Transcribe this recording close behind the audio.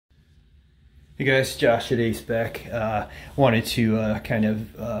Hey guys, Josh at A.k.a. Wanted to kind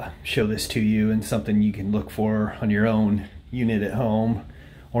of show this to you and something you can look for on your own unit at home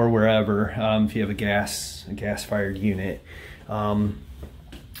or wherever if you have a gas-fired unit.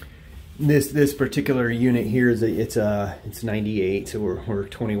 This particular unit here is it's 98, so we're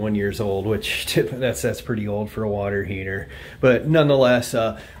 21 years old, which that's pretty old for a water heater. But nonetheless,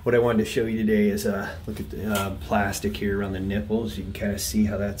 what I wanted to show you today is look at the plastic here around the nipples. You can kind of see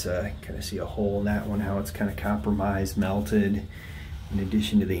how that's kind of see a hole in that one, how it's kind of compromised, melted. In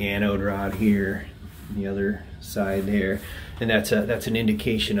addition to the anode rod here, on the other side there, and that's an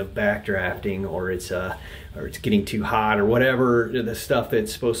indication of backdrafting, or it's getting too hot, or whatever. The stuff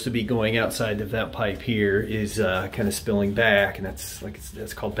that's supposed to be going outside the vent pipe here is kind of spilling back, and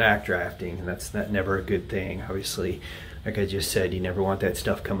that's called backdrafting, and that's never a good thing. Obviously, like I just said, you never want that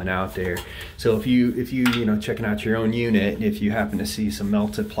stuff coming out there. So if you checking out your own unit, if you happen to see some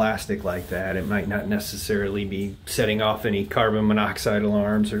melted plastic like that, it might not necessarily be setting off any carbon monoxide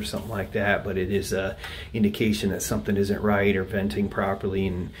alarms or something like that, but it is a indication that something isn't right or venting properly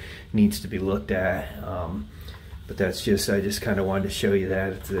and needs to be looked at. But I just kind of wanted to show you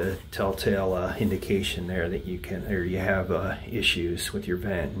that it's a telltale indication there that you have issues with your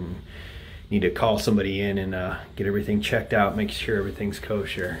vent, and need to call somebody in and get everything checked out, make sure everything's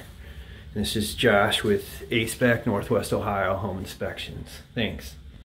kosher. And this is Josh with A.k.a. Northwest Ohio Home Inspections. Thanks.